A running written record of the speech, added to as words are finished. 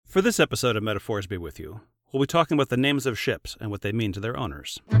For this episode of Metaphors Be With You, we'll be talking about the names of ships and what they mean to their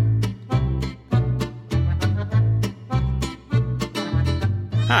owners.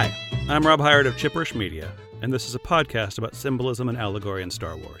 Hi, I'm Rob Hyatt of Chipperish Media, and this is a podcast about symbolism and allegory in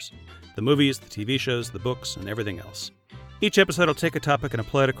Star Wars. The movies, the TV shows, the books, and everything else. Each episode will take a topic and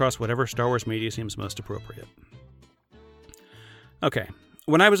apply it across whatever Star Wars media seems most appropriate. Okay,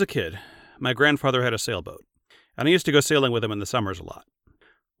 when I was a kid, my grandfather had a sailboat, and I used to go sailing with him in the summers a lot.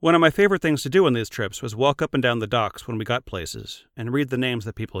 One of my favorite things to do on these trips was walk up and down the docks when we got places and read the names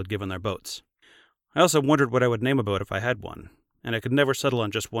that people had given their boats. I also wondered what I would name a boat if I had one, and I could never settle on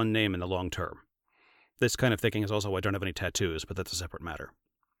just one name in the long term. This kind of thinking is also why I don't have any tattoos, but that's a separate matter.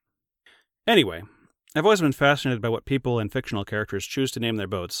 Anyway, I've always been fascinated by what people and fictional characters choose to name their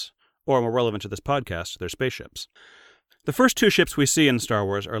boats, or more relevant to this podcast, their spaceships. The first two ships we see in Star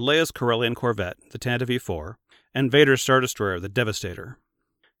Wars are Leia's Corellian Corvette, the Tantive 4, and Vader's Star Destroyer, the Devastator.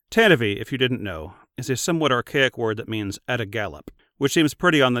 Tantive, if you didn't know, is a somewhat archaic word that means at a gallop, which seems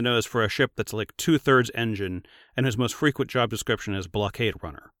pretty on the nose for a ship that's like 2/3 engine and whose most frequent job description is blockade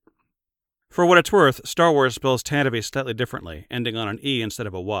runner. For what it's worth, Star Wars spells Tantive slightly differently, ending on an E instead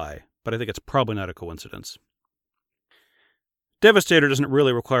of a Y, but I think it's probably not a coincidence. Devastator doesn't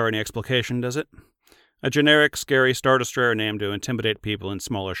really require any explication, does it? A generic, scary Star Destroyer name to intimidate people in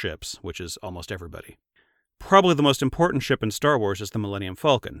smaller ships, which is almost everybody. Probably the most important ship in Star Wars is the Millennium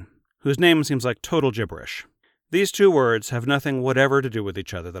Falcon, whose name seems like total gibberish. These two words have nothing whatever to do with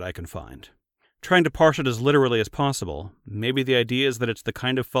each other that I can find. Trying to parse it as literally as possible, maybe the idea is that it's the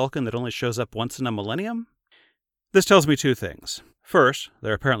kind of falcon that only shows up once in a millennium? This tells me two things. First,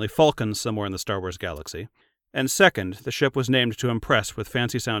 there are apparently falcons somewhere in the Star Wars galaxy, and second, the ship was named to impress with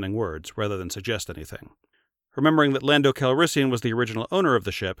fancy-sounding words rather than suggest anything. Remembering that Lando Calrissian was the original owner of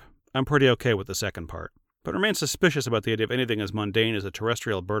the ship, I'm pretty okay with the second part, but remain suspicious about the idea of anything as mundane as a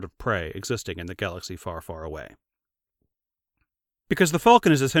terrestrial bird of prey existing in the galaxy far, far away. Because the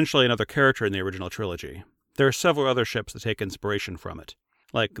Falcon is essentially another character in the original trilogy, there are several other ships that take inspiration from it,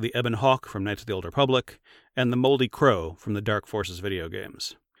 like the Ebon Hawk from Knights of the Old Republic, and the Moldy Crow from the Dark Forces video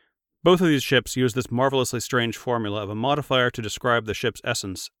games. Both of these ships use this marvelously strange formula of a modifier to describe the ship's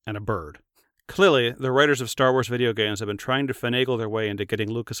essence and a bird. Clearly, the writers of Star Wars video games have been trying to finagle their way into getting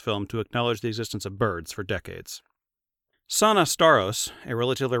Lucasfilm to acknowledge the existence of birds for decades. Sana Starros, a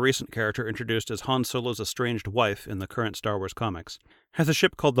relatively recent character introduced as Han Solo's estranged wife in the current Star Wars comics, has a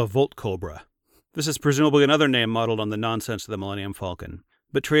ship called the Volt Cobra. This is presumably another name modeled on the nonsense of the Millennium Falcon,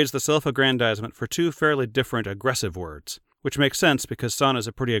 but trades the self-aggrandizement for two fairly different aggressive words, which makes sense because Sana is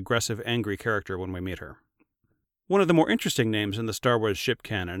a pretty aggressive, angry character when we meet her. One of the more interesting names in the Star Wars ship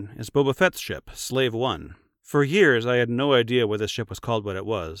canon is Boba Fett's ship, Slave One. For years, I had no idea why this ship was called what it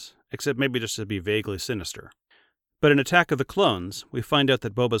was, except maybe just to be vaguely sinister. But in Attack of the Clones, we find out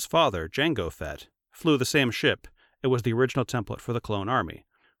that Boba's father, Jango Fett, flew the same ship. It was the original template for the Clone Army,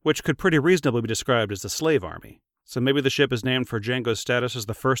 which could pretty reasonably be described as the Slave Army. So maybe the ship is named for Jango's status as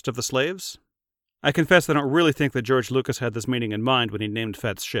the first of the slaves? I confess I don't really think that George Lucas had this meaning in mind when he named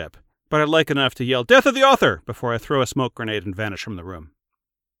Fett's ship, but I'd like enough to yell, "Death of the author!" before I throw a smoke grenade and vanish from the room.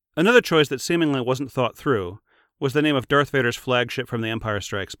 Another choice that seemingly wasn't thought through was the name of Darth Vader's flagship from The Empire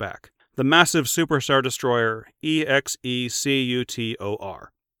Strikes Back, the massive Super Star Destroyer EXECUTOR.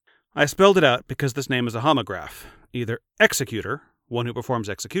 I spelled it out because this name is a homograph, either executor, one who performs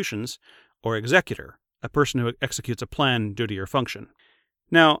executions, or executor, a person who executes a plan, duty, or function.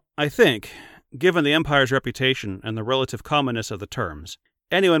 Now, I think, given the Empire's reputation and the relative commonness of the terms,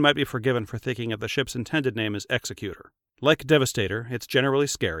 anyone might be forgiven for thinking of the ship's intended name as Executor. Like Devastator, it's generally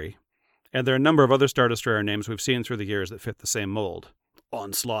scary, and there are a number of other Star Destroyer names we've seen through the years that fit the same mold.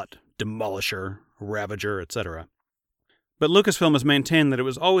 Onslaught, Demolisher, Ravager, etc. But Lucasfilm has maintained that it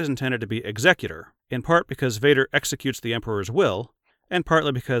was always intended to be Executor, in part because Vader executes the Emperor's will, and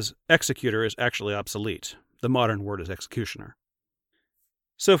partly because Executor is actually obsolete. The modern word is Executioner.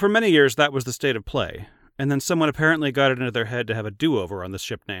 So for many years that was the state of play, and then someone apparently got it into their head to have a do-over on this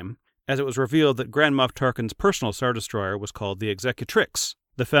ship name, as it was revealed that Grand Moff Tarkin's personal Star Destroyer was called the Executrix,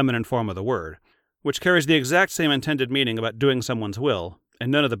 the feminine form of the word, which carries the exact same intended meaning about doing someone's will,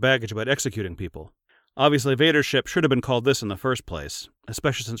 and none of the baggage about executing people. Obviously, Vader's ship should have been called this in the first place,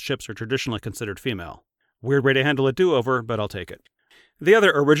 especially since ships are traditionally considered female. Weird way to handle a do-over, but I'll take it. The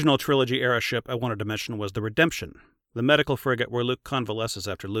other original trilogy-era ship I wanted to mention was the Redemption, the medical frigate where Luke convalesces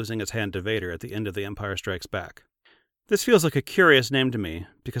after losing his hand to Vader at the end of The Empire Strikes Back. This feels like a curious name to me,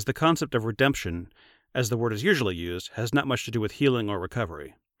 because the concept of redemption, as the word is usually used, has not much to do with healing or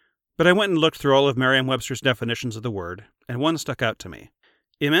recovery. But I went and looked through all of Merriam-Webster's definitions of the word, and one stuck out to me.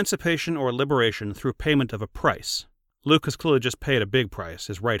 Emancipation or liberation through payment of a price, Luke has clearly just paid a big price,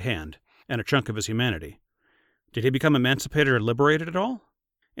 his right hand, and a chunk of his humanity. Did he become emancipated or liberated at all?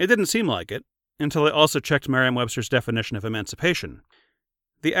 It didn't seem like it, until I also checked Merriam-Webster's definition of emancipation.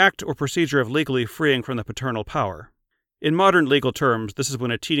 The act or procedure of legally freeing from the paternal power. In modern legal terms, this is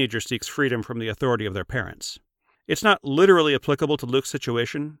when a teenager seeks freedom from the authority of their parents. It's not literally applicable to Luke's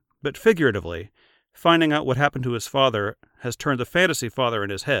situation, but figuratively, finding out what happened to his father has turned the fantasy father in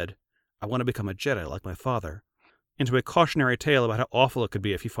his head, I want to become a Jedi like my father, into a cautionary tale about how awful it could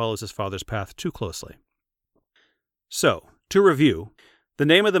be if he follows his father's path too closely. So, to review, the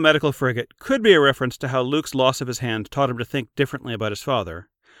name of the medical frigate could be a reference to how Luke's loss of his hand taught him to think differently about his father,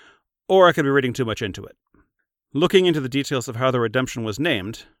 or I could be reading too much into it. Looking into the details of how the Redemption was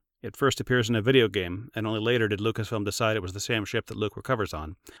named, it first appears in a video game, and only later did Lucasfilm decide it was the same ship that Luke recovers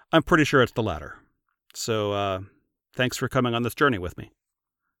on. I'm pretty sure it's the latter. So, thanks for coming on this journey with me.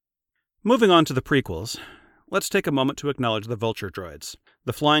 Moving on to the prequels, let's take a moment to acknowledge the Vulture droids,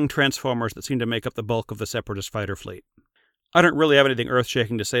 the flying transformers that seem to make up the bulk of the Separatist fighter fleet. I don't really have anything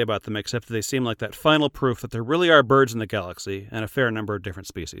earth-shaking to say about them except that they seem like that final proof that there really are birds in the galaxy, and a fair number of different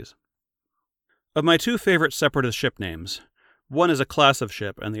species. Of my two favorite Separatist ship names, one is a class of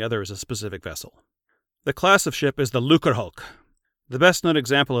ship and the other is a specific vessel. The class of ship is the Lucrehulk. The best-known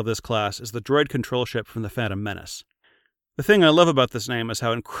example of this class is the droid control ship from the Phantom Menace. The thing I love about this name is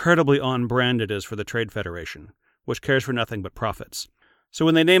how incredibly on-brand it is for the Trade Federation, which cares for nothing but profits. So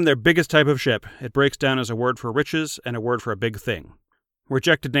when they name their biggest type of ship, it breaks down as a word for riches and a word for a big thing.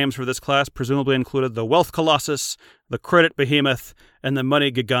 Rejected names for this class presumably included the Wealth Colossus, the Credit Behemoth, and the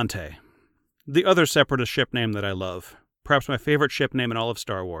Money Gigante. The other Separatist ship name that I love, perhaps my favorite ship name in all of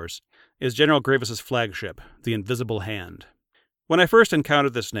Star Wars, is General Grievous' flagship, the Invisible Hand. When I first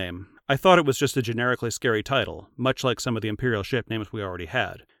encountered this name, I thought it was just a generically scary title, much like some of the Imperial ship names we already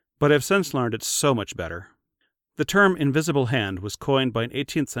had, but I've since learned it's so much better. The term Invisible Hand was coined by an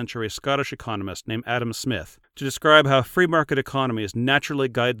 18th century Scottish economist named Adam Smith to describe how free market economies naturally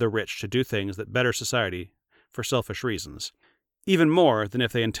guide the rich to do things that better society for selfish reasons, even more than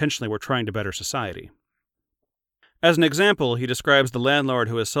if they intentionally were trying to better society. As an example, he describes the landlord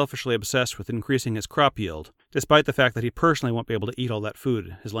who is selfishly obsessed with increasing his crop yield, despite the fact that he personally won't be able to eat all that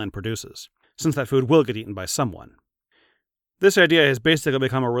food his land produces, since that food will get eaten by someone. This idea has basically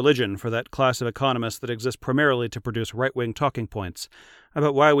become a religion for that class of economists that exists primarily to produce right-wing talking points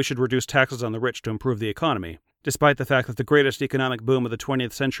about why we should reduce taxes on the rich to improve the economy, despite the fact that the greatest economic boom of the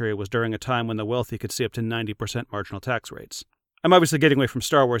 20th century was during a time when the wealthy could see up to 90% marginal tax rates. I'm obviously getting away from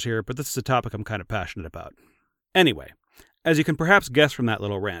Star Wars here, but this is a topic I'm kind of passionate about. Anyway, as you can perhaps guess from that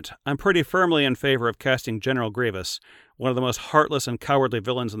little rant, I'm pretty firmly in favor of casting General Grievous, one of the most heartless and cowardly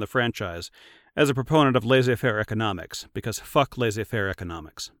villains in the franchise, as a proponent of laissez-faire economics, because fuck laissez-faire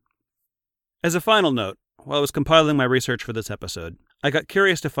economics. As a final note, while I was compiling my research for this episode, I got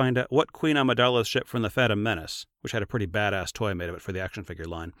curious to find out what Queen Amidala's ship from the Phantom Menace, which had a pretty badass toy made of it for the action figure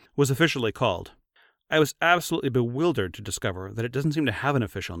line, was officially called. I was absolutely bewildered to discover that it doesn't seem to have an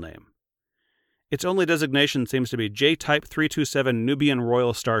official name. Its only designation seems to be J-Type 327 Nubian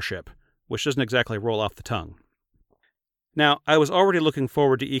Royal Starship, which doesn't exactly roll off the tongue. Now, I was already looking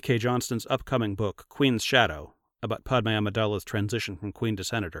forward to E.K. Johnston's upcoming book, Queen's Shadow, about Padme Amidala's transition from Queen to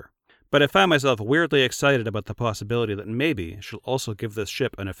Senator, but I found myself weirdly excited about the possibility that maybe she'll also give this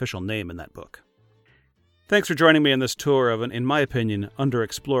ship an official name in that book. Thanks for joining me in this tour of an, in my opinion,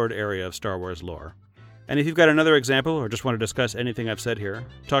 underexplored area of Star Wars lore. And if you've got another example or just want to discuss anything I've said here,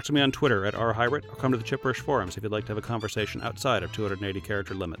 talk to me on Twitter at rhyrit or come to the Chipperish forums if you'd like to have a conversation outside of 280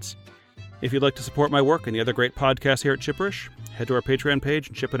 character limits. If you'd like to support my work and the other great podcasts here at Chipperish, head to our Patreon page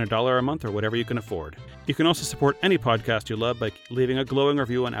and chip in $1 a month or whatever you can afford. You can also support any podcast you love by leaving a glowing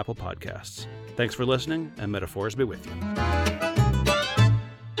review on Apple Podcasts. Thanks for listening, and metaphors be with you.